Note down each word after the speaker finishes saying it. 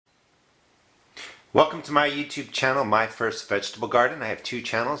Welcome to my YouTube channel, My First Vegetable Garden. I have two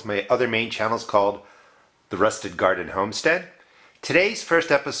channels. My other main channel is called The Rusted Garden Homestead. Today's first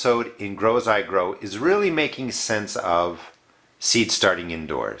episode in Grow As I Grow is really making sense of seed starting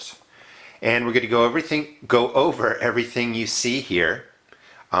indoors. And we're going to go over everything you see here.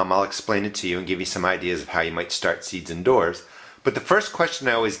 I'll explain it to you and give you some ideas of how you might start seeds indoors. But the first question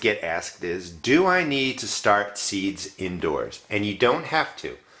I always get asked is, do I need to start seeds indoors? And you don't have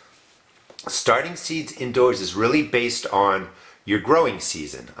to. Starting seeds indoors is really based on your growing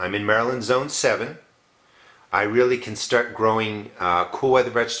season. I'm in Maryland Zone 7. I really can start growing cool weather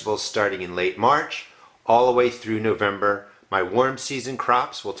vegetables starting in late March all the way through November. My warm season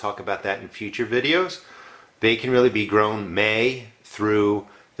crops, we'll talk about that in future videos, they can really be grown May through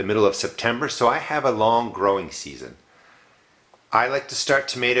the middle of September, so I have a long growing season. I like to start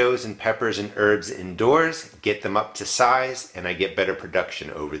tomatoes and peppers and herbs indoors, get them up to size, and I get better production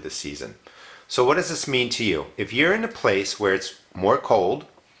over the season. So what does this mean to you? If you're in a place where it's more cold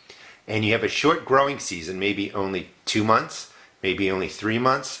and you have a short growing season, maybe only 2 months, maybe only 3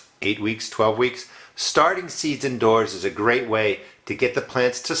 months, 8 weeks, 12 weeks, starting seeds indoors is a great way to get the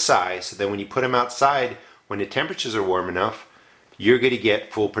plants to size so that when you put them outside, when the temperatures are warm enough, you're going to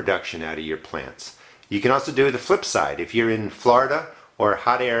get full production out of your plants. You can also do the flip side. If you're in Florida or a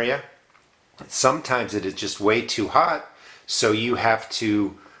hot area, sometimes it is just way too hot, so you have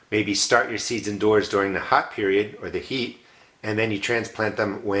to maybe start your seeds indoors during the hot period or the heat, and then you transplant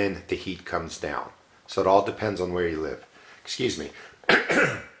them when the heat comes down. So it all depends on where you live. Excuse me.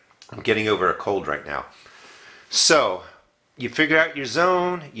 I'm getting over a cold right now. So you figure out your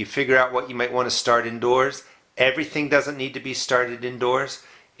zone, you figure out what you might want to start indoors. Everything doesn't need to be started indoors.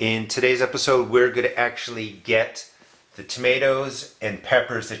 In today's episode, we're going to actually get the tomatoes and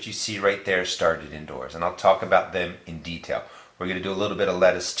peppers that you see right there started indoors, and I'll talk about them in detail. We're going to do a little bit of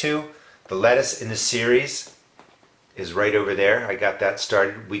lettuce too. The lettuce in the series is right over there. I got that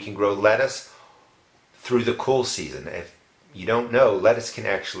started. We can grow lettuce through the cool season. If you don't know, lettuce can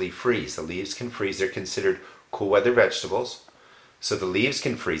actually freeze. The leaves can freeze. They're considered cool weather vegetables. So the leaves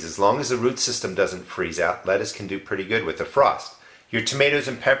can freeze. As long as the root system doesn't freeze out, lettuce can do pretty good with the frost. Your tomatoes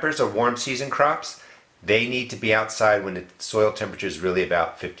and peppers are warm season crops. They need to be outside when the soil temperature is really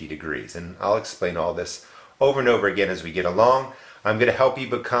about 50 degrees. And I'll explain all this over and over again as we get along. I'm going to help you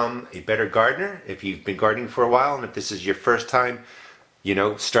become a better gardener if you've been gardening for a while, and if this is your first time,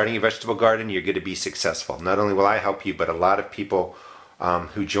 starting a vegetable garden, you're going to be successful. Not only will I help you, but a lot of people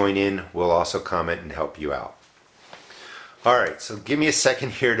who join in will also comment and help you out. Alright, so give me a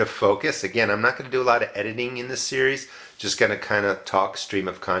second here to focus. Again, I'm not going to do a lot of editing in this series, just going to kind of talk stream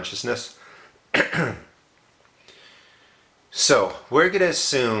of consciousness. So, we're going to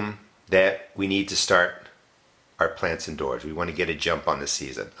assume that we need to start our plants indoors. We want to get a jump on the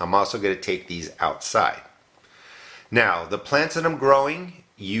season. I'm also going to take these outside. Now, the plants that I'm growing,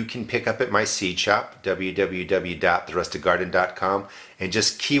 you can pick up at my seed shop, www.therustedgarden.com, and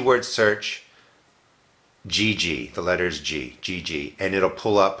just keyword search GG, the letters G, GG, and it'll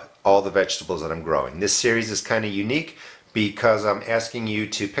pull up all the vegetables that I'm growing. This series is kind of unique because I'm asking you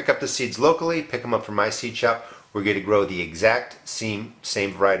to pick up the seeds locally, pick them up from my seed shop. We're going to grow the exact same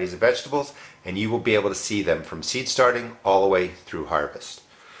varieties of vegetables, and you will be able to see them from seed starting all the way through harvest.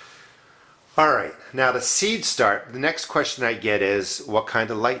 Alright, now to seed start, the next question I get is, what kind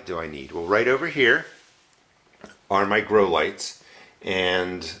of light do I need? Well, right over here are my grow lights,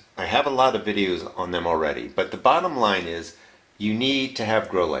 and I have a lot of videos on them already, but the bottom line is you need to have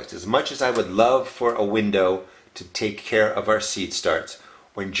grow lights. As much as I would love for a window to take care of our seed starts,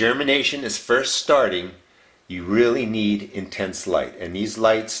 when germination is first starting, you really need intense light, and these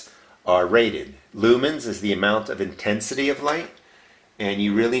lights are rated. Lumens is the amount of intensity of light, and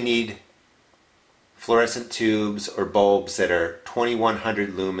you really need fluorescent tubes or bulbs that are 2100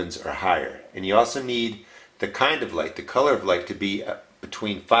 lumens or higher. And you also need the kind of light, the color of light, to be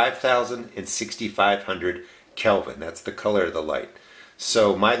between 5000 and 6500 Kelvin. That's the color of the light.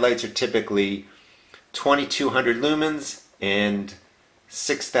 So my lights are typically 2200 lumens and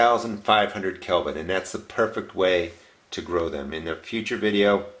 6500 Kelvin, and that's the perfect way to grow them. In a future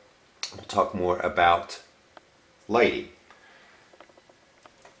video, we'll talk more about lighting.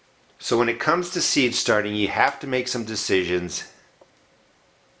 So when it comes to seed starting, you have to make some decisions.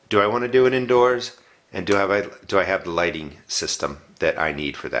 Do I want to do it indoors? And do I have the lighting system that I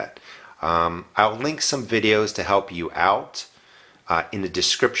need for that? I'll link some videos to help you out in the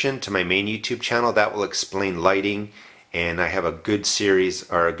description to my main YouTube channel that will explain lighting, and I have a good series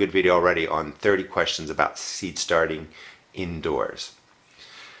or a good video already on 30 questions about seed starting indoors.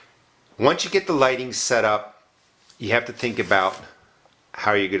 Once you get the lighting set up, you have to think about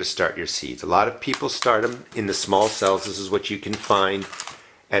how you're going to start your seeds. A lot of people start them in the small cells. This is what you can find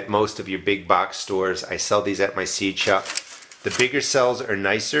at most of your big box stores. I sell these at my seed shop. The bigger cells are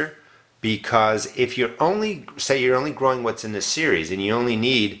nicer because if you're only, say you're only growing what's in this series and you only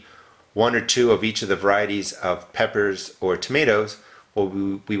need 1 or 2 of each of the varieties of peppers or tomatoes, well,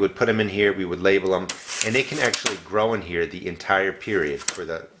 we would put them in here, we would label them, and they can actually grow in here the entire period for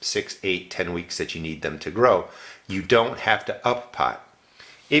the 6, 8, 10 weeks that you need them to grow. You don't have to up pot.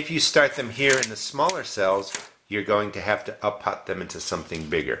 If you start them here in the smaller cells, you're going to have to up pot them into something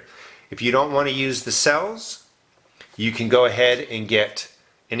bigger. If you don't want to use the cells, you can go ahead and get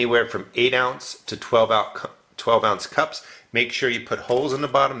anywhere from 8 ounce to 12 ounce cups. Make sure you put holes in the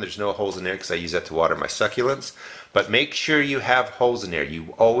bottom. There's no holes in there because I use that to water my succulents. But make sure you have holes in there.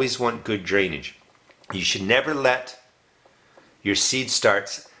 You always want good drainage. You should never let your seed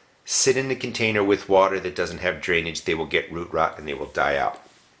starts sit in the container with water that doesn't have drainage. They will get root rot and they will die out.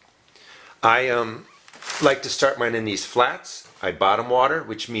 I like to start mine in these flats. I bottom water,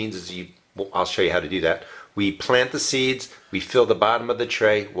 which means I'll show you how to do that. We plant the seeds, we fill the bottom of the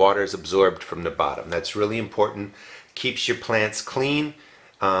tray, water is absorbed from the bottom. That's really important. Keeps your plants clean,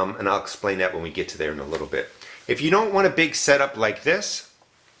 and I'll explain that when we get to there in a little bit. If you don't want a big setup like this,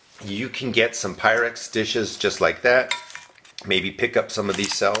 you can get some Pyrex dishes just like that. Maybe pick up some of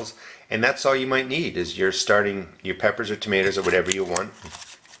these cells, and that's all you might need is you're starting your peppers or tomatoes or whatever you want.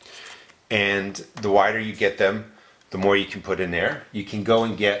 And the wider you get them, the more you can put in there. You can go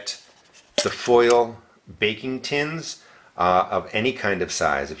and get the foil baking tins of any kind of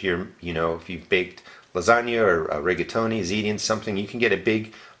size. If if you've baked lasagna or rigatoni, ziti, something, you can get a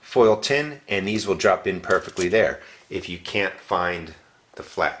big foil tin, and these will drop in perfectly there if you can't find the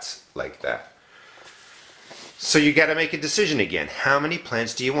flats like that. So you got to make a decision again. How many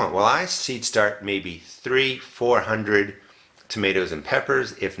plants do you want? Well, I seed start maybe 300-400 tomatoes and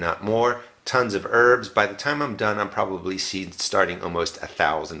peppers, if not more. Tons of herbs. By the time I'm done, I'm probably seed starting almost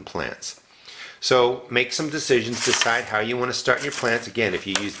 1,000 plants. So make some decisions. Decide how you want to start your plants. Again, if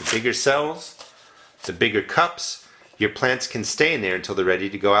you use the bigger cells, the bigger cups, your plants can stay in there until they're ready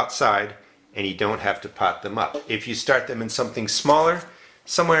to go outside, and you don't have to pot them up. If you start them in something smaller,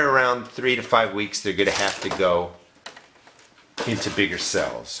 somewhere around 3 to 5 weeks, they're going to have to go into bigger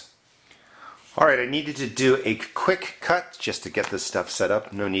cells. Alright, I needed to do a quick cut just to get this stuff set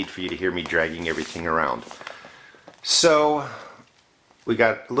up. No need for you to hear me dragging everything around. So, we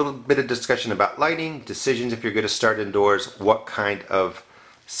got a little bit of discussion about lighting, decisions if you're going to start indoors, what kind of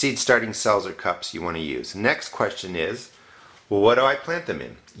seed starting cells or cups you want to use. Next question is, well, what do I plant them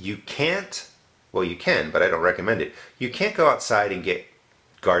in? You can't, well, you can, but I don't recommend it. You can't go outside and get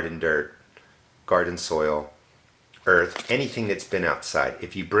garden dirt, garden soil, earth, anything that's been outside.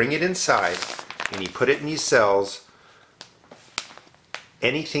 If you bring it inside and you put it in these cells,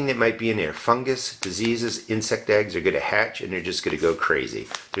 anything that might be in there, fungus, diseases, insect eggs are going to hatch and they're just going to go crazy.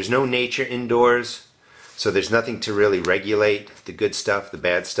 There's no nature indoors, so there's nothing to really regulate the good stuff, the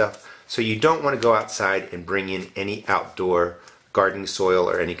bad stuff. So you don't want to go outside and bring in any outdoor gardening soil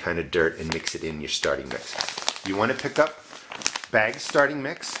or any kind of dirt and mix it in your starting mix. You want to pick up bag starting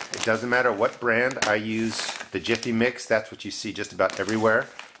mix. It doesn't matter what brand. I use the Jiffy Mix. That's what you see just about everywhere.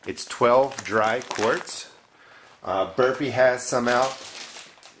 It's 12 dry quarts. Burpee has some out.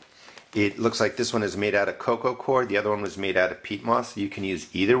 It looks like this one is made out of cocoa core. The other one was made out of peat moss. You can use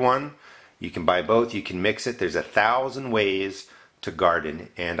either one. You can buy both. You can mix it. There's 1,000 ways to garden,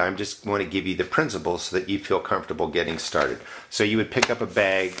 and I'm just want to give you the principles so that you feel comfortable getting started. So you would pick up a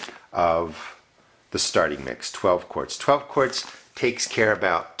bag of the starting mix, 12 quarts. 12 quarts takes care of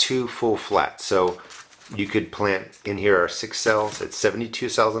about 2 full flats. So you could plant, in here are 6 cells, it's 72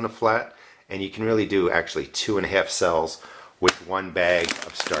 cells in a flat, and you can really do actually 2.5 cells with 1 bag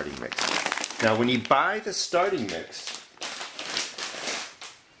of starting mix. Now when you buy the starting mix,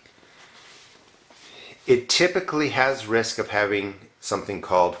 it typically has risk of having something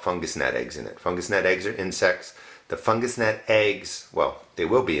called fungus gnat eggs in it. Fungus gnat eggs are insects. The fungus gnat eggs, well, they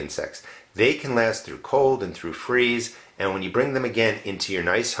will be insects. They can last through cold and through freeze, and when you bring them again into your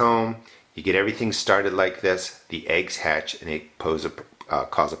nice home, you get everything started like this, the eggs hatch and they cause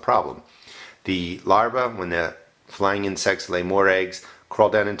a problem. The larvae, when the flying insects lay more eggs, crawl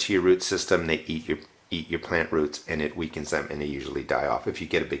down into your root system, they eat your plant roots, and it weakens them, and they usually die off if you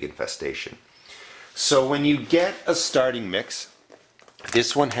get a big infestation. So when you get a starting mix,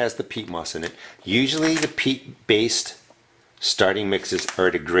 this one has the peat moss in it. Usually the peat-based starting mixes are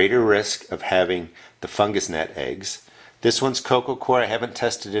at a greater risk of having the fungus gnat eggs. This one's cocoa core. I haven't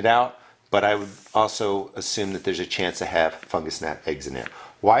tested it out, but I would also assume that there's a chance to have fungus gnat eggs in there.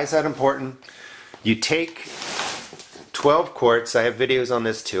 Why is that important? You take 12 quarts. I have videos on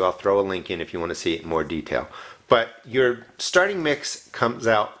this too. I'll throw a link in if you want to see it in more detail. But your starting mix comes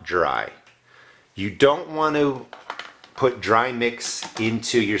out dry. You don't want to put dry mix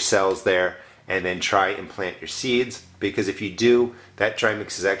into your cells there and then try and plant your seeds, because if you do, that dry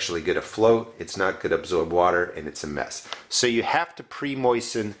mix is actually going to float, it's not going to absorb water, and it's a mess. So you have to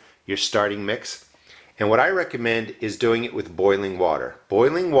pre-moisten your starting mix, and what I recommend is doing it with boiling water.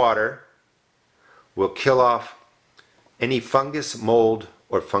 Boiling water will kill off any fungus, mold,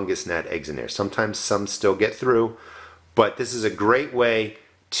 or fungus gnat eggs in there. Sometimes some still get through, but this is a great way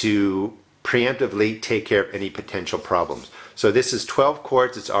to preemptively take care of any potential problems. So this is 12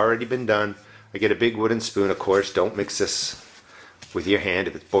 quarts, it's already been done. I get a big wooden spoon, of course. Don't mix this with your hand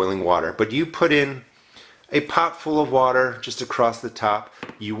if it's boiling water, but you put in a pot full of water just across the top.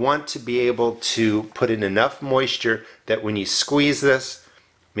 You want to be able to put in enough moisture that when you squeeze this,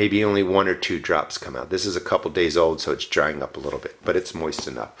 maybe only 1 or 2 drops come out. This is a couple days old, so it's drying up a little bit, but it's moist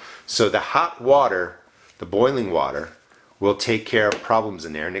enough. So the hot water, the boiling water, will take care of problems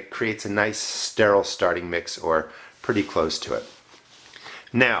in there, and it creates a nice sterile starting mix, or pretty close to it.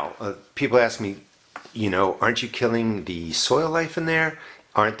 Now, people ask me, you know, aren't you killing the soil life in there?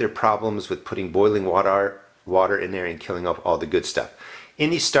 Aren't there problems with putting boiling water in there and killing off all the good stuff? In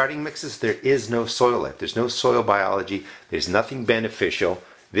these starting mixes, there is no soil life. There's no soil biology. There's nothing beneficial.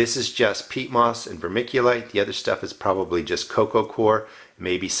 This is just peat moss and vermiculite. The other stuff is probably just cocoa coir,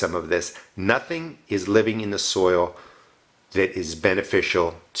 maybe some of this. Nothing is living in the soil that is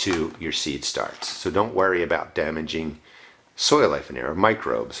beneficial to your seed starts. So don't worry about damaging soil life in there, or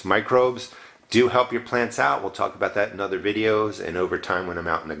microbes. Microbes do help your plants out. We'll talk about that in other videos and over time when I'm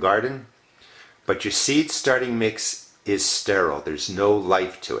out in the garden. But your seed starting mix is sterile. There's no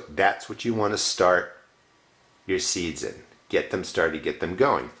life to it. That's what you want to start your seeds in. Get them started, get them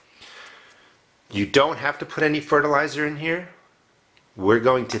going. You don't have to put any fertilizer in here. We're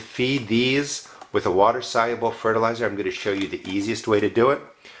going to feed these with a water-soluble fertilizer. I'm going to show you the easiest way to do it.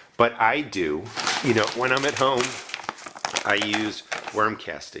 But I do, you know, when I'm at home, I use worm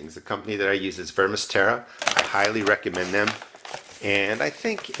castings. The company that I use is Vermisterra. I highly recommend them. And I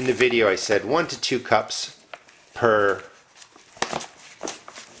think in the video I said 1 to 2 cups per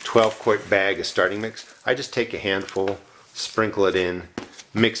 12 quart bag of starting mix. I just take a handful, sprinkle it in,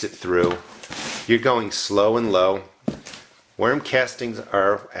 mix it through. You're going slow and low. Worm castings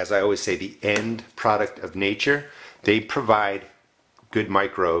are, as I always say, the end product of nature. They provide good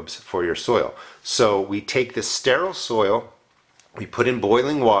microbes for your soil. So we take this sterile soil, we put in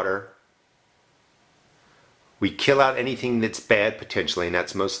boiling water, we kill out anything that's bad potentially, and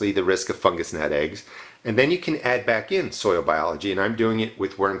that's mostly the risk of fungus gnat eggs, and then you can add back in soil biology, and I'm doing it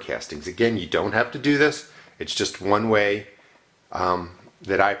with worm castings. Again, you don't have to do this. It's just one way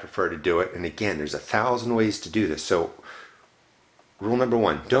that I prefer to do it, and again, there's 1,000 ways to do this. So rule number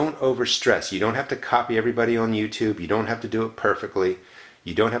 1, don't overstress. You don't have to copy everybody on YouTube. You don't have to do it perfectly.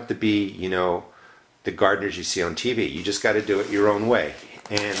 You don't have to be, you know, the gardeners you see on TV. You just got to do it your own way.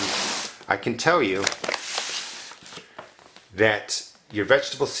 And I can tell you that your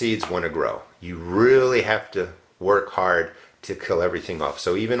vegetable seeds want to grow. You really have to work hard to kill everything off.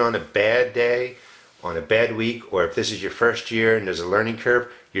 So even on a bad day, on a bad week, or if this is your first year and there's a learning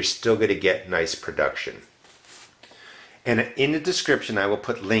curve, you're still going to get nice production. And in the description I will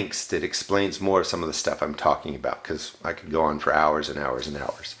put links that explains more of some of the stuff I'm talking about, because I could go on for hours and hours and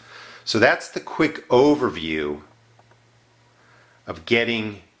hours. So that's the quick overview of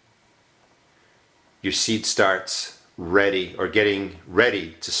getting your seed starts ready, or getting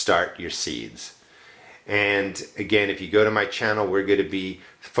ready to start your seeds. And again, if you go to my channel, we're going to be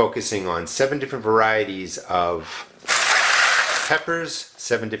focusing on 7 different varieties of peppers,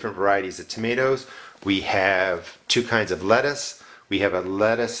 7 different varieties of tomatoes. We have 2 kinds of lettuce. We have a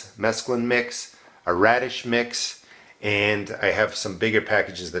lettuce mesclun mix, a radish mix, and I have some bigger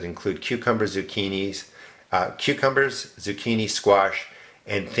packages that include cucumbers, zucchini, squash,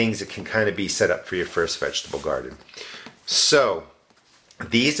 and things that can kind of be set up for your first vegetable garden. So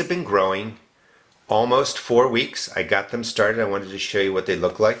these have been growing almost 4 weeks. I got them started. I wanted to show you what they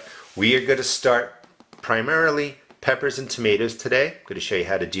look like. We are going to start primarily peppers and tomatoes today. I'm going to show you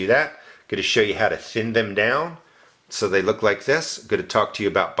how to do that. I'm going to show you how to thin them down so they look like this. I'm going to talk to you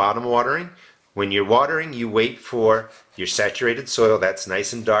about bottom watering. When you're watering, you wait for your saturated soil. That's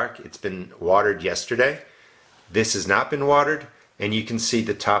nice and dark. It's been watered yesterday. This has not been watered, and you can see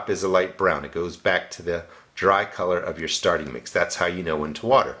the top is a light brown. It goes back to the dry color of your starting mix. That's how you know when to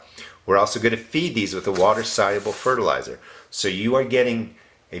water. We're also going to feed these with a water-soluble fertilizer. So you are getting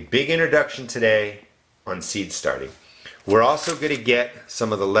a big introduction today on seed starting. We're also going to get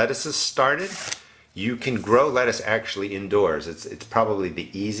some of the lettuces started. You can grow lettuce actually indoors. It's probably the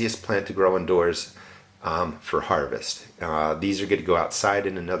easiest plant to grow indoors for harvest. These are going to go outside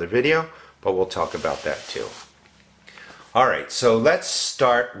in another video, but we'll talk about that too. Alright, so let's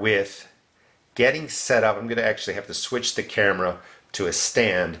start with getting set up. I'm going to actually have to switch the camera to a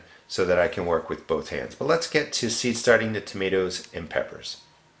stand so that I can work with both hands. But let's get to seed starting the tomatoes and peppers.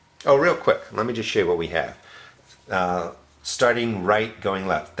 Oh, real quick, let me just show you what we have. Starting right, going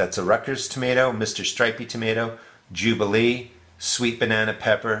left. That's a Rutgers tomato, Mr. Stripey tomato, Jubilee, sweet banana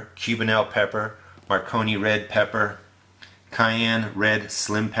pepper, Cubanelle pepper, Marconi red pepper, Cayenne red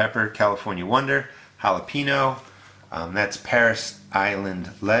slim pepper, California Wonder, jalapeno, that's Paris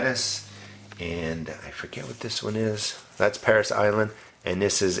Island lettuce, and I forget what this one is. That's Paris Island, and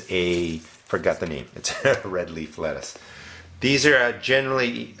this is forgot the name. It's a red leaf lettuce. These are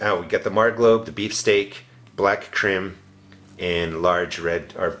generally, we got the Marglobe, the Beefsteak, black crim, and large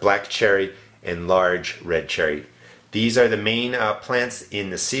red, or black cherry and large red cherry. These are the main plants in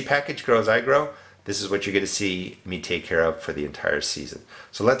the seed package, Grow as I Grow. This is what you're going to see me take care of for the entire season.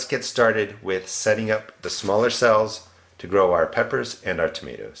 So let's get started with setting up the smaller cells to grow our peppers and our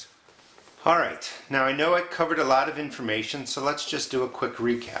tomatoes. Alright, now I know I covered a lot of information, so let's just do a quick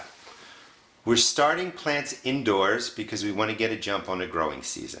recap. We're starting plants indoors because we want to get a jump on a growing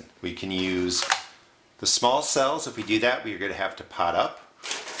season. We can use the small cells. If we do that, we're going to have to pot up.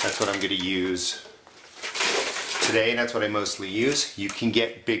 That's what I'm going to use today, and that's what I mostly use. You can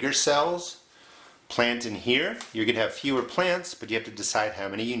get bigger cells, plant in here. You're going to have fewer plants, but you have to decide how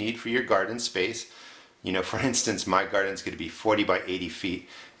many you need for your garden space. You know, for instance, my garden's going to be 40 by 80 feet,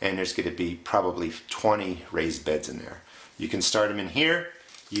 and there's going to be probably 20 raised beds in there. You can start them in here.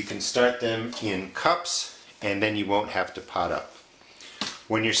 You can start them in cups, and then you won't have to pot up.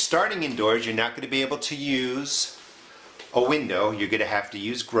 When you're starting indoors, you're not going to be able to use a window. You're going to have to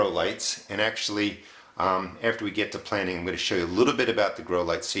use grow lights. And actually, after we get to planting, I'm going to show you a little bit about the grow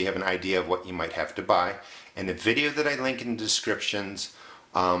lights so you have an idea of what you might have to buy. And the video that I link in the descriptions,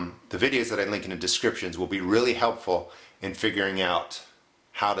 the videos that I link in the descriptions will be really helpful in figuring out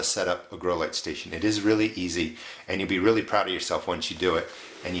how to set up a grow light station. It is really easy, and you'll be really proud of yourself once you do it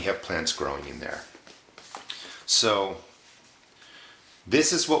and you have plants growing in there. So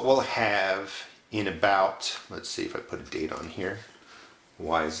this is what we'll have in about, let's see if I put a date on here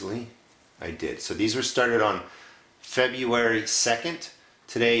wisely. I did. So these were started on February 2nd.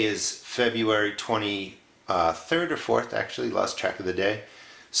 Today is February 23rd or 4th, actually, lost track of the day.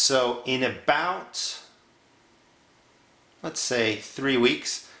 So in about, let's say 3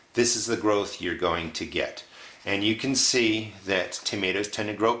 weeks, this is the growth you're going to get. And you can see that tomatoes tend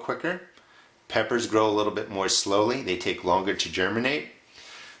to grow quicker. Peppers grow a little bit more slowly. They take longer to germinate.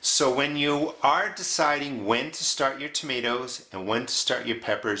 So when you are deciding when to start your tomatoes and when to start your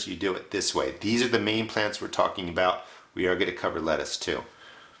peppers, you do it this way. These are the main plants we're talking about. We are going to cover lettuce too.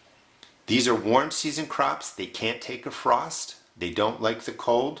 These are warm season crops. They can't take a frost. They don't like the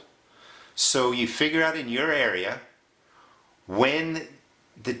cold. So you figure out in your area when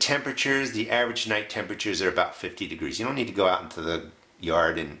the temperatures, the average night temperatures are about 50 degrees. You don't need to go out into the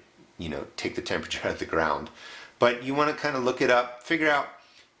yard and, you know, take the temperature out of the ground. But you want to kind of look it up, figure out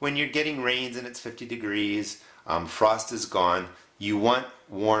when you're getting rains and it's 50 degrees, frost is gone, you want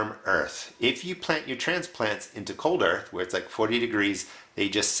warm earth. If you plant your transplants into cold earth, where it's like 40 degrees, they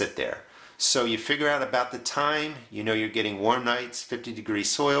just sit there. So you figure out about the time, you know you're getting warm nights, 50 degree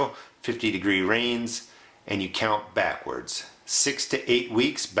soil, 50 degree rains, and you count backwards. 6 to 8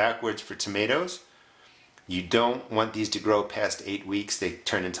 weeks backwards for tomatoes. You don't want these to grow past 8 weeks. They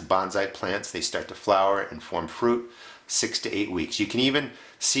turn into bonsai plants. They start to flower and form fruit. 6 to 8 weeks. You can even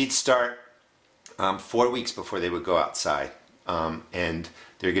seed start 4 weeks before they would go outside. And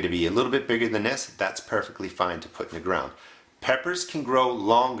they're going to be a little bit bigger than this. That's perfectly fine to put in the ground. Peppers can grow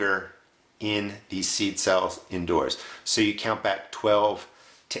longer in these seed cells indoors. So you count back 12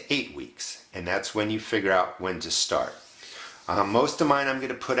 to 8 weeks. And that's when you figure out when to start. Most of mine I'm going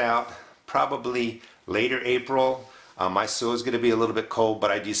to put out probably later April. My soil is going to be a little bit cold,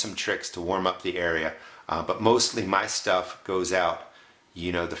 but I do some tricks to warm up the area. But mostly my stuff goes out,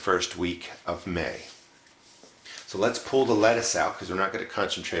 you know, the first week of May. So let's pull the lettuce out because we're not going to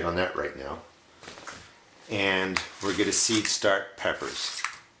concentrate on that right now. And we're going to seed start peppers.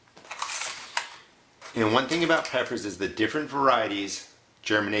 And one thing about peppers is the different varieties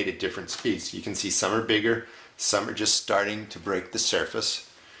germinate at different speeds. You can see some are bigger, some are just starting to break the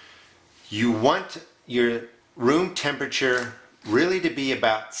surface. You want your room temperature really to be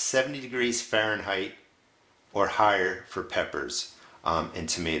about 70 degrees Fahrenheit or higher for peppers and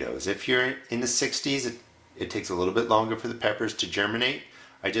tomatoes. If you're in the 60s, it takes a little bit longer for the peppers to germinate.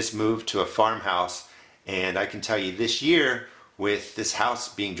 I just moved to a farmhouse, and I can tell you this year, with this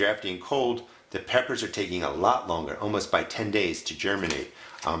house being drafty and cold, the peppers are taking a lot longer, almost by 10 days to germinate.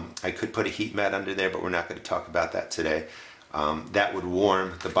 I could put a heat mat under there, but we're not going to talk about that today. That would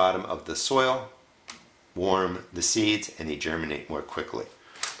warm the bottom of the soil, warm the seeds, and they germinate more quickly.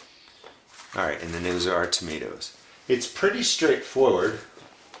 All right, and then those are our tomatoes. It's pretty straightforward.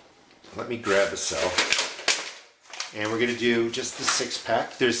 Let me grab a cell. And we're going to do just the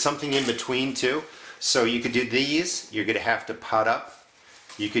 6-pack. There's something in between too. So you could do these. You're going to have to pot up.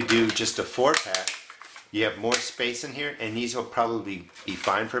 You could do just a 4-pack. You have more space in here, and these will probably be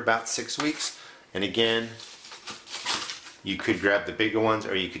fine for about 6 weeks. And again, you could grab the bigger ones,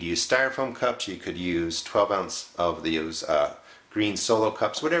 or you could use styrofoam cups. You could use 12 ounce of those green solo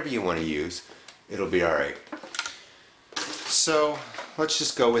cups, whatever you want to use. It'll be all right. So let's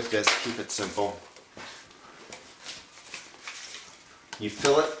just go with this. Keep it simple. You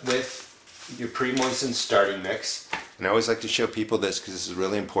fill it with your pre-moistened starting mix. And I always like to show people this because this is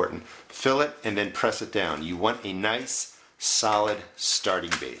really important. Fill it and then press it down. You want a nice, solid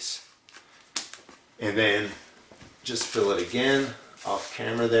starting base. And then just fill it again off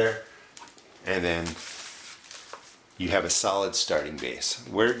camera there. And then you have a solid starting base.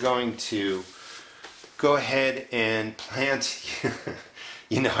 We're going to go ahead and plant.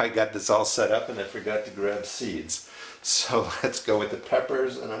 You know, I got this all set up and I forgot to grab seeds. So let's go with the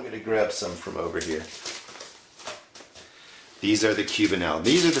peppers, and I'm going to grab some from over here. These are the Cubanelle.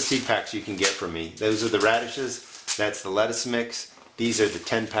 These are the seed packs you can get from me. Those are the radishes. That's the lettuce mix. These are the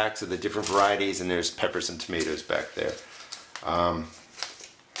 10 packs of the different varieties, and there's peppers and tomatoes back there.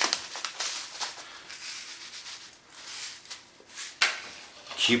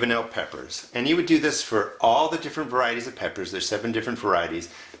 Cubanelle peppers. And you would do this for all the different varieties of peppers. There's 7 different varieties,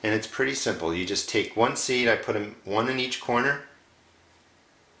 and it's pretty simple. You just take one seed. I put them one in each corner.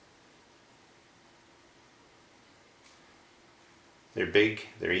 They're big,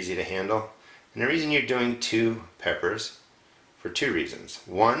 they're easy to handle. And the reason you're doing 2 peppers, for 2 reasons.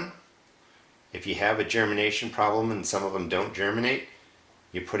 One, if you have a germination problem and some of them don't germinate,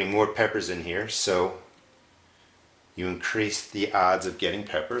 you're putting more peppers in here, so you increase the odds of getting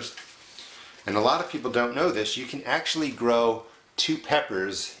peppers. And a lot of people don't know this. You can actually grow 2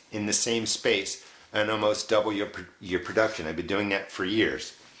 peppers in the same space and almost double your production. I've been doing that for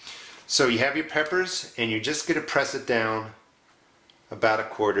years. So you have your peppers, and you're just going to press it down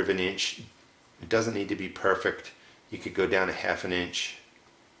about 1/4 inch. It doesn't need to be perfect. You could go down 1/2 inch.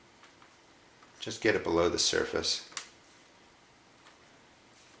 Just get it below the surface.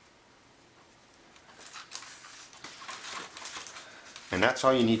 And that's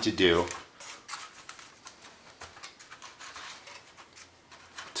all you need to do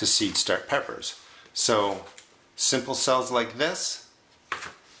to seed start peppers. So simple cells like this,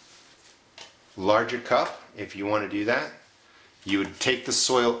 larger cup if you want to do that. You would take the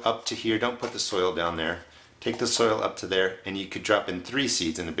soil up to here. Don't put the soil down there. Take the soil up to there, and you could drop in 3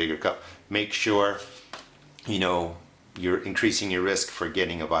 seeds in a bigger cup. Make sure, you know, you're increasing your risk for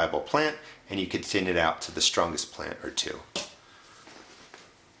getting a viable plant, and you could thin it out to the strongest plant or 2.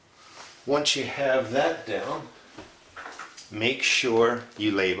 Once you have that down, make sure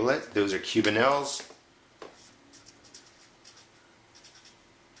you label it. Those are Cubanelles.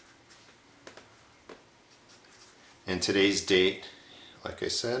 And today's date, like I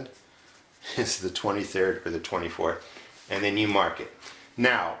said, is the 23rd or the 24th. And then you mark it.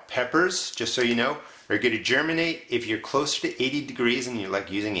 Now, peppers, just so you know, are going to germinate if you're closer to 80 degrees and you're like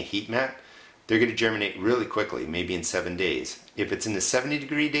using a heat mat. They're going to germinate really quickly, maybe in 7 days. If it's in the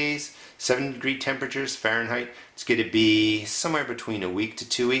 70-degree days, 70-degree temperatures Fahrenheit, it's going to be somewhere between a week to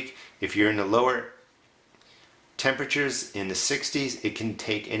 2 weeks. If you're in the lower temperatures in the 60s, it can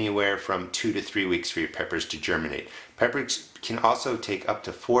take anywhere from 2 to 3 weeks for your peppers to germinate. Peppers can also take up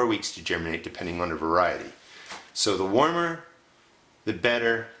to 4 weeks to germinate depending on the variety. So the warmer, the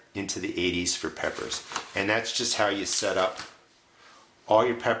better into the 80s for peppers. And that's just how you set up all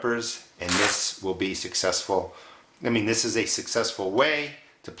your peppers, and this will be successful. I mean, this is a successful way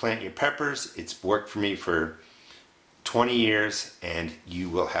to plant your peppers. It's worked for me for 20 years, and you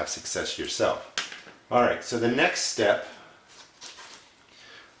will have success yourself. All right, so the next step,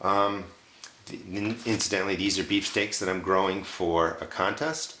 incidentally, these are beefsteaks that I'm growing for a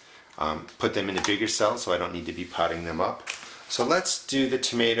contest. Put them in a bigger cell so I don't need to be potting them up. So let's do the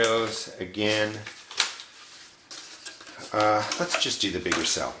tomatoes again. Let's just do the bigger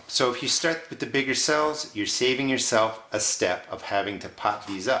cell. So if you start with the bigger cells, you're saving yourself a step of having to pot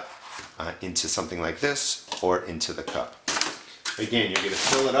these up into something like this or into the cup. Again, you're going to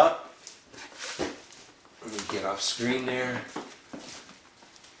fill it up. Let me get off screen there.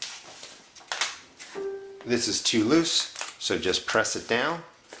 this is too loose, so just press it down.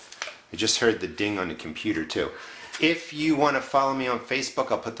 I just heard the ding on the computer too. If you want to follow me on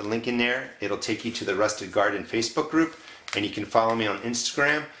Facebook, I'll put the link in there. It'll take you to the Rusted Garden Facebook group, and you can follow me on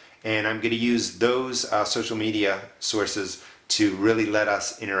Instagram. And I'm going to use those social media sources to really let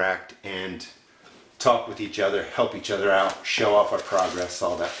us interact and talk with each other, help each other out, show off our progress,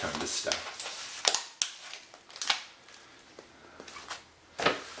 all that kind of stuff.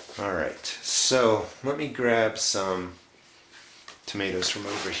 Alright, so let me grab some tomatoes from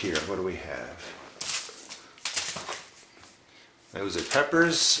over here. What do we have? Those are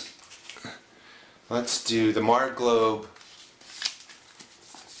peppers. Let's do the Marglobe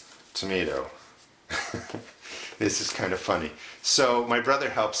tomato. This is kind of funny. So my brother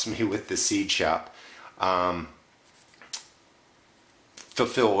helps me with the seed shop,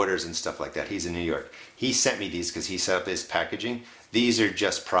 fulfill orders and stuff like that. He's in New York. He sent me these because he set up this packaging. These are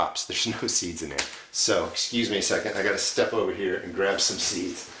just props. There's no seeds in there. So excuse me a second. I got to step over here and grab some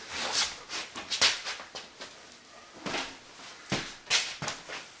seeds.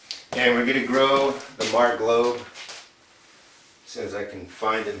 And we're going to grow the Marglobe as soon as I can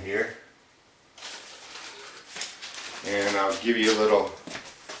find them here. And I'll give you a little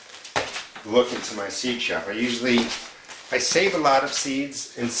look into my seed shop. I save a lot of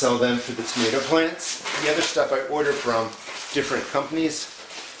seeds and sell them for the tomato plants. The other stuff I order from different companies.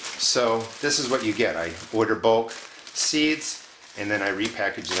 So this is what you get. I order bulk seeds and then I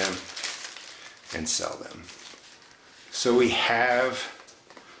repackage them and sell them. So we have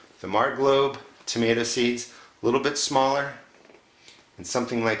the Marglobe tomato seeds, a little bit smaller, and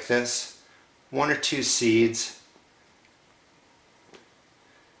something like this, 1 or 2 seeds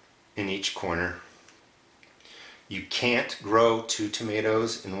in each corner. You can't grow 2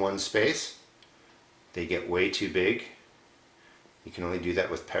 tomatoes in one space. They get way too big. You can only do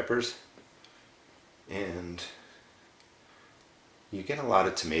that with peppers. And you get a lot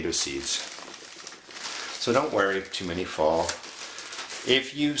of tomato seeds. So don't worry if too many fall.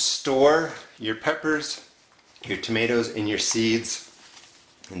 If you store your peppers, your tomatoes, and your seeds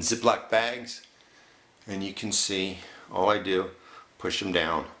in Ziploc bags, and you can see, all I do, push them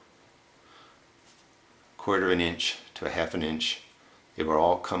down 1/4 of an inch to 1/2 an inch. They will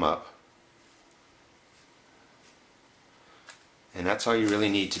all come up. And that's all you really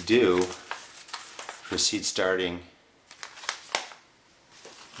need to do for seed starting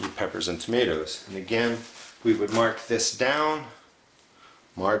your peppers and tomatoes. And again, we would mark this down,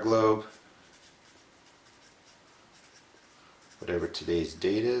 Marglobe, whatever today's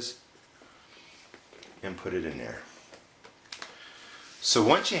date is, and put it in there. So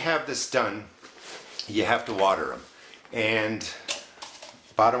once you have this done, you have to water them. And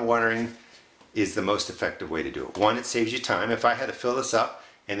bottom watering is the most effective way to do it. One, it saves you time. If I had to fill this up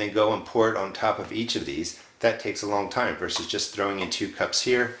and then go and pour it on top of each of these, that takes a long time versus just throwing in 2 cups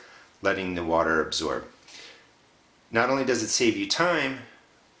here, letting the water absorb. Not only does it save you time,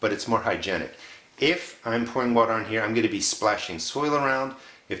 but it's more hygienic. If I'm pouring water on here, I'm going to be splashing soil around.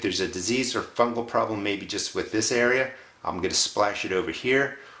 If there's a disease or fungal problem, maybe just with this area, I'm going to splash it over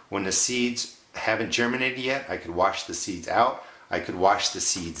here. When the seeds haven't germinated yet, I could wash the seeds out. I could wash the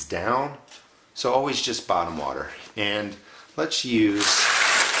seeds down. So always just bottom water. And let's use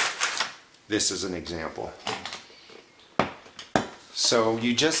this as an example. So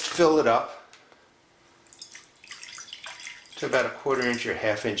you just fill it up to about 1/4 inch or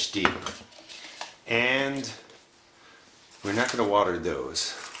 1/2 inch deep. And we're not going to water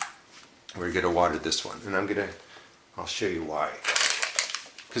those. We're going to water this one. And I'll show you why.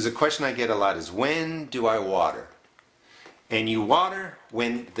 Because the question I get a lot is, when do I water? And you water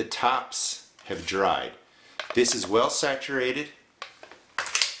when the tops have dried. This is well saturated.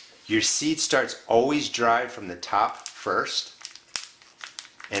 Your seed starts always dry from the top first,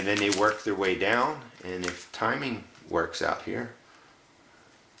 and then they work their way down. And if timing works out here,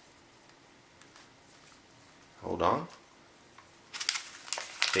 hold on,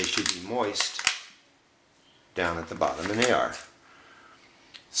 they should be moist down at the bottom, and they are.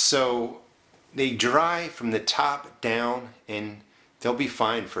 So they dry from the top down, and they'll be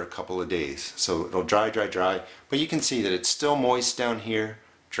fine for a couple of days. So it'll dry, but you can see that it's still moist down here,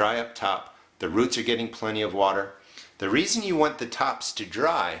 dry up top. The roots are getting plenty of water. The reason you want the tops to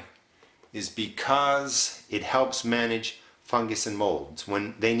dry is because it helps manage fungus and molds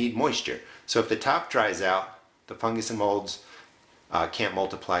when they need moisture. So if the top dries out, the fungus and molds can't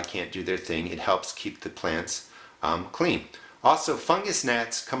multiply, can't do their thing. It helps keep the plants clean. Also, fungus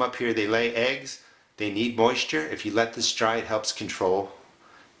gnats come up here, they lay eggs, they need moisture. If you let this dry, it helps control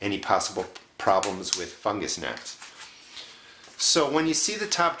any possible problems with fungus gnats. So when you see the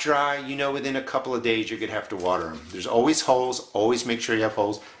top dry, you know within a couple of days you're going to have to water them. There's always holes, always make sure you have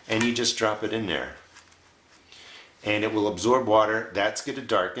holes, and you just drop it in there. And it will absorb water. That's going to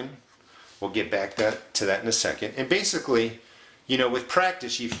darken. We'll get back to that in a second. And basically, you know, with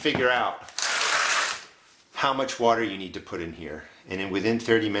practice you figure out how much water you need to put in here. And within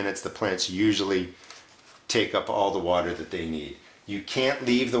 30 minutes the plants usually take up all the water that they need. You can't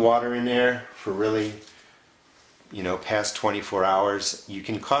leave the water in there for really, you know, past 24 hours. You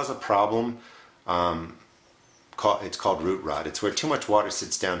can cause a problem. It's called root rot. It's where too much water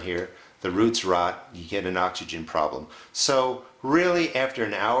sits down here. The roots rot. You get an oxygen problem. So really, after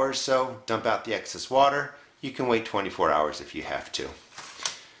an hour or so, dump out the excess water. You can wait 24 hours if you have to.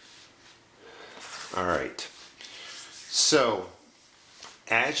 All right. So,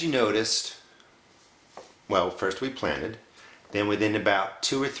 as you noticed, well, first we planted. Then within about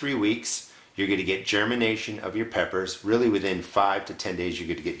 2 or 3 weeks, you're going to get germination of your peppers. Really within 5 to 10 days, you're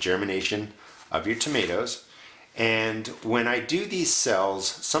going to get germination of your tomatoes. And when I do these cells,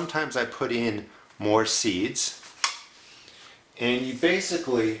 sometimes I put in more seeds. And you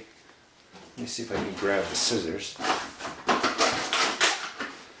basically, let me see if I can grab the scissors.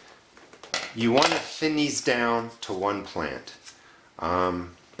 You want to thin these down to one plant.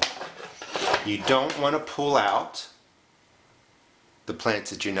 You don't want to pull out the plants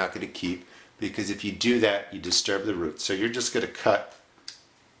that you're not going to keep, because if you do that, you disturb the roots. So you're just going to cut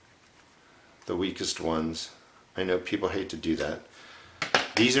the weakest ones. I know people hate to do that.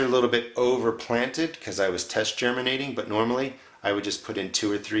 These are a little bit over planted because I was test germinating, but normally I would just put in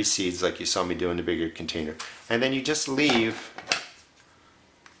 2 or 3 seeds like you saw me do in the bigger container. And then you just leave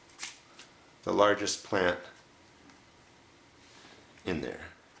the largest plant in there.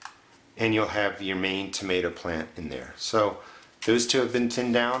 And you'll have your main tomato plant in there. So those two have been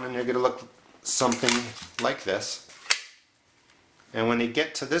thinned down and they're going to look something like this. And when they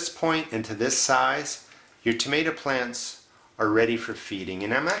get to this point and to this size, your tomato plants are ready for feeding.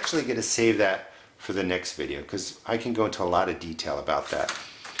 And I'm actually going to save that for the next video because I can go into a lot of detail about that.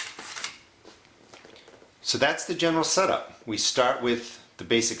 So that's the general setup. We start with the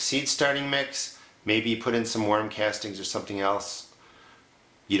basic seed starting mix. Maybe you put in some worm castings or something else.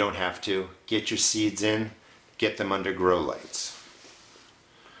 You don't have to. Get your seeds in, get them under grow lights.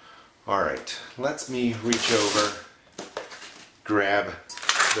 Alright, let me reach over, grab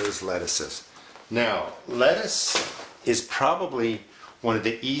those lettuces. Now, lettuce is probably one of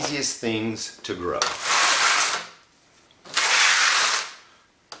the easiest things to grow.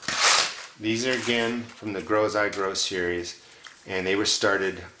 These are again from the Grow As I Grow series, and they were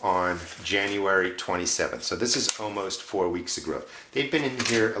started on January 27th. So this is almost 4 weeks of growth. They've been in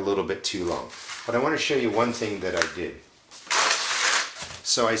here a little bit too long. But I want to show you one thing that I did.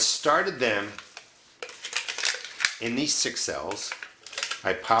 So I started them in these 6 cells.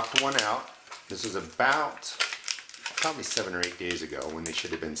 I popped one out. This was about probably 7 or 8 days ago when they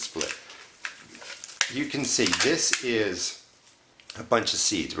should have been split. You can see this is a bunch of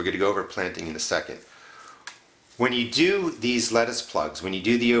seeds. We're going to go over planting in a second. When you do these lettuce plugs, when you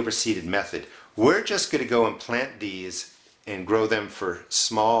do the overseeded method, we're just going to go and plant these and grow them for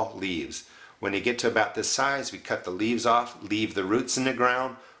small leaves. When they get to about this size, we cut the leaves off, leave the roots in the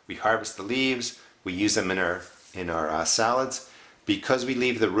ground, we harvest the leaves, we use them in our salads. Because we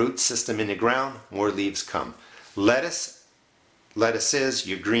leave the root system in the ground, more leaves come. Lettuces,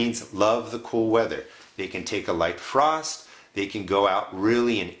 your greens, love the cool weather. They can take a light frost, they can go out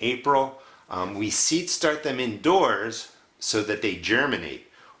really in April. We seed start them indoors so that they germinate.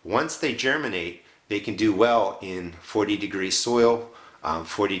 Once they germinate, they can do well in 40-degree soil,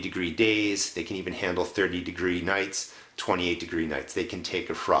 40-degree days. They can even handle 30-degree nights, 28-degree nights. They can take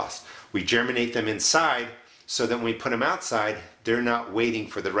a frost. We germinate them inside so that when we put them outside, they're not waiting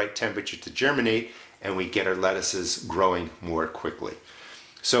for the right temperature to germinate, and we get our lettuces growing more quickly.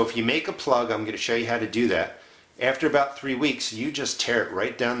 So if you make a plug, I'm going to show you how to do that. After about 3 weeks, you just tear it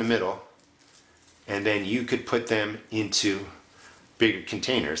right down the middle, and then you could put them into bigger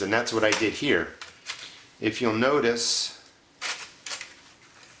containers, and that's what I did here. If you'll notice,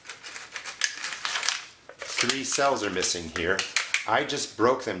 3 cells are missing here. I just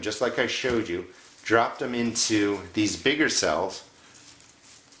broke them just like I showed you, dropped them into these bigger cells,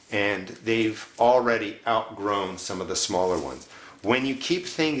 and they've already outgrown some of the smaller ones. When you keep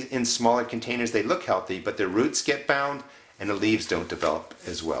things in smaller containers, they look healthy, but their roots get bound and the leaves don't develop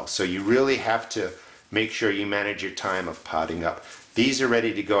as well. So you really have to make sure you manage your time of potting up. These are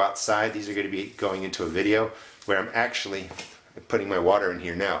ready to go outside. These are going to be going into a video where I'm actually putting my water in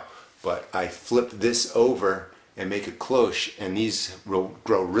here now, but I flip this over and make a cloche, and these will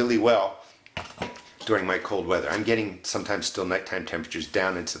grow really well during my cold weather. I'm getting sometimes still nighttime temperatures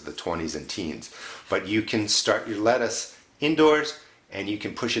down into the 20s and teens. But you can start your lettuce indoors, and you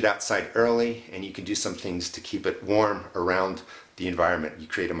can push it outside early, and you can do some things to keep it warm around the environment. You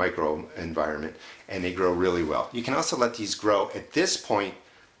create a micro environment, and they grow really well. You can also let these grow at this point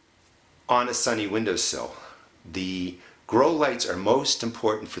on a sunny windowsill. The grow lights are most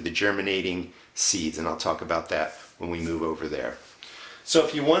important for the germinating seeds, and I'll talk about that when we move over there. So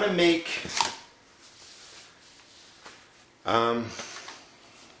if you want to make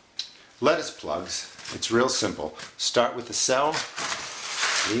lettuce plugs, it's real simple. Start with the cell.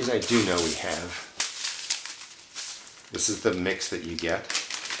 These I do know we have. This is the mix that you get.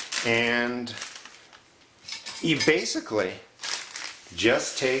 And you basically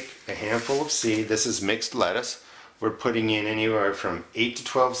just take a handful of seed. This is mixed lettuce. We're putting in anywhere from 8 to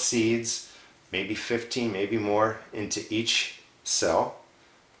 12 seeds, maybe 15, maybe more, into each cell.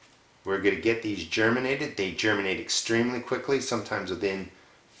 We're going to get these germinated. They germinate extremely quickly, sometimes within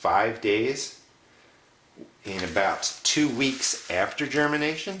 5 days, in about 2 weeks after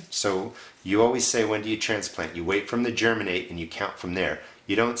germination. So you always say, when do you transplant? You wait for them to germinate and you count from there.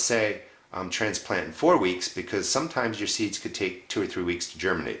 You don't say transplant in 4 weeks, because sometimes your seeds could take 2 or 3 weeks to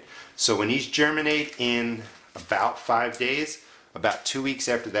germinate. So when these germinate in about 5 days, about 2 weeks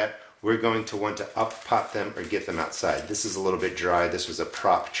after that, we're going to want to up pot them or get them outside. This is a little bit dry. This was a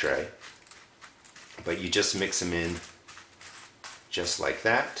prop tray. But you just mix them in just like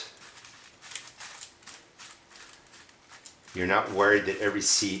that. You're not worried that every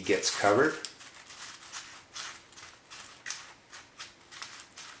seed gets covered.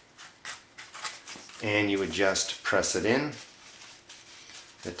 And you would just press it in.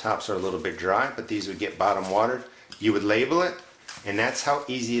 The tops are a little bit dry, but these would get bottom watered. You would label it, and that's how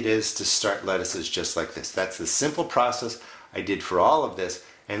easy it is to start lettuces just like this. That's the simple process I did for all of this,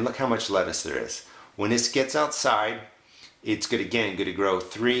 and look how much lettuce there is. When this gets outside, it's going to grow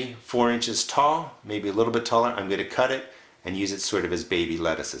 3-4 inches tall, maybe a little bit taller. I'm going to cut it and use it sort of as baby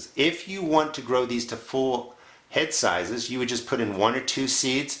lettuces. If you want to grow these to full head sizes, you would just put in 1 or 2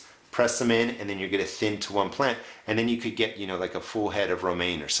 seeds, press them in, and then you're going to thin to one plant, and then you could get, you know, like a full head of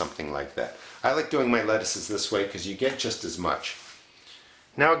romaine or something like that. I like doing my lettuces this way because you get just as much.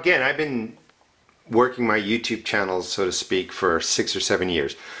 Now again, I've been working my YouTube channels, so to speak, for 6 or 7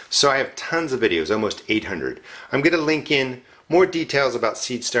 years. So I have tons of videos, almost 800. I'm going to link in more details about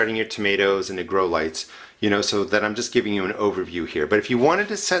seed starting your tomatoes and the grow lights, you know, so that I'm just giving you an overview here. But if you wanted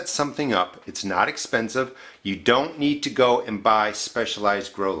to set something up, it's not expensive. You don't need to go and buy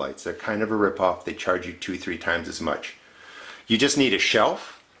specialized grow lights. They're kind of a ripoff. They charge you 2-3 times as much. You just need a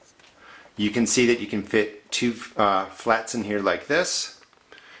shelf. You can see that you can fit 2 flats in here like this.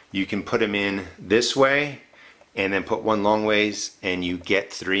 You can put them in this way and then put one long ways, and you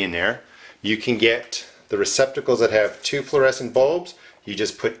get 3 in there. You can get the receptacles that have 2 fluorescent bulbs. You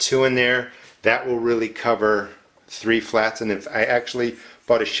just put 2 in there. That will really cover 3 flats. And if I actually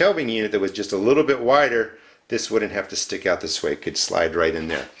bought a shelving unit that was just a little bit wider, this wouldn't have to stick out this way. It could slide right in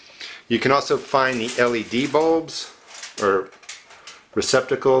there. You can also find the LED bulbs or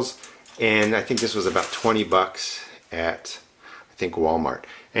receptacles, and I think this was about 20 bucks at, I think, Walmart.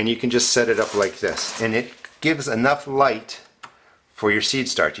 And you can just set it up like this, and it gives enough light for your seed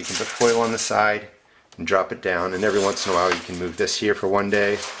starch. You can put foil on the side and drop it down, and every once in a while you can move this here for one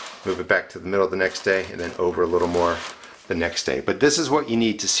day, move it back to the middle of the next day, and then over a little more the next day. But this is what you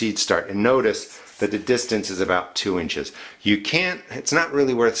need to seed start, and notice that the distance is about 2 inches. You can't, it's not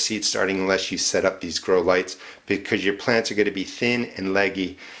really worth seed starting unless you set up these grow lights, because your plants are going to be thin and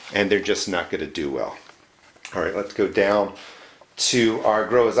leggy, and they're just not going to do well. All right, let's go down to our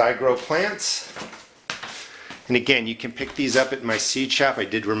Grow As I Grow plants. And again, you can pick these up at my seed shop. I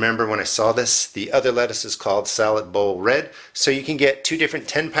did remember when I saw this, the other lettuce is called Salad Bowl Red. So you can get 2 different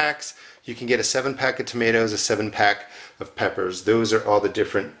 10-packs. You can get a 7-pack of tomatoes, a 7-pack of peppers. Those are all the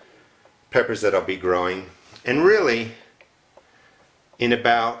different peppers that I'll be growing. And really, in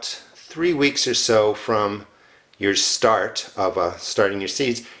about 3 weeks or so from your start of starting your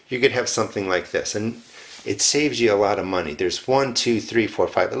seeds, you could have something like this. And it saves you a lot of money. There's 1, 2, 3, 4,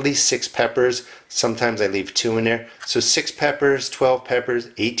 5, at least 6 peppers. Sometimes I leave 2 in there. So 6 peppers, 12 peppers,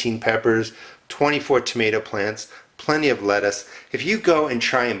 18 peppers, 24 tomato plants, plenty of lettuce. If you go and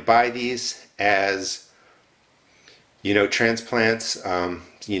try and buy these as, you know, transplants,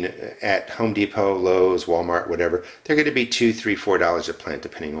 you know, at Home Depot, Lowe's, Walmart, whatever, they're going to be $2, $3, $4 a plant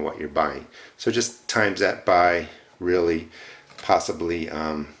depending on what you're buying. So just times that by really possibly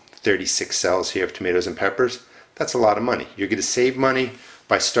 36 cells here of tomatoes and peppers. That's a lot of money. You're going to save money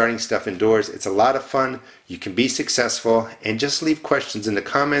by starting stuff indoors. It's a lot of fun. You can be successful, and just leave questions in the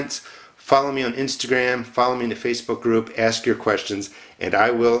comments. follow me on Instagram, follow me in the Facebook group, ask your questions, and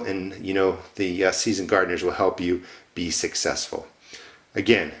I will, and the seasoned gardeners will help you be successful.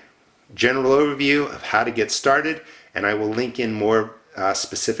 Again, general overview of how to get started, and I will link in more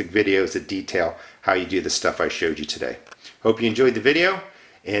specific videos that detail how you do the stuff I showed you today. Hope you enjoyed the video,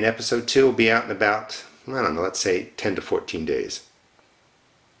 and episode 2 will be out in about, I don't know, let's say 10 to 14 days.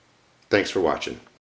 Thanks for watching.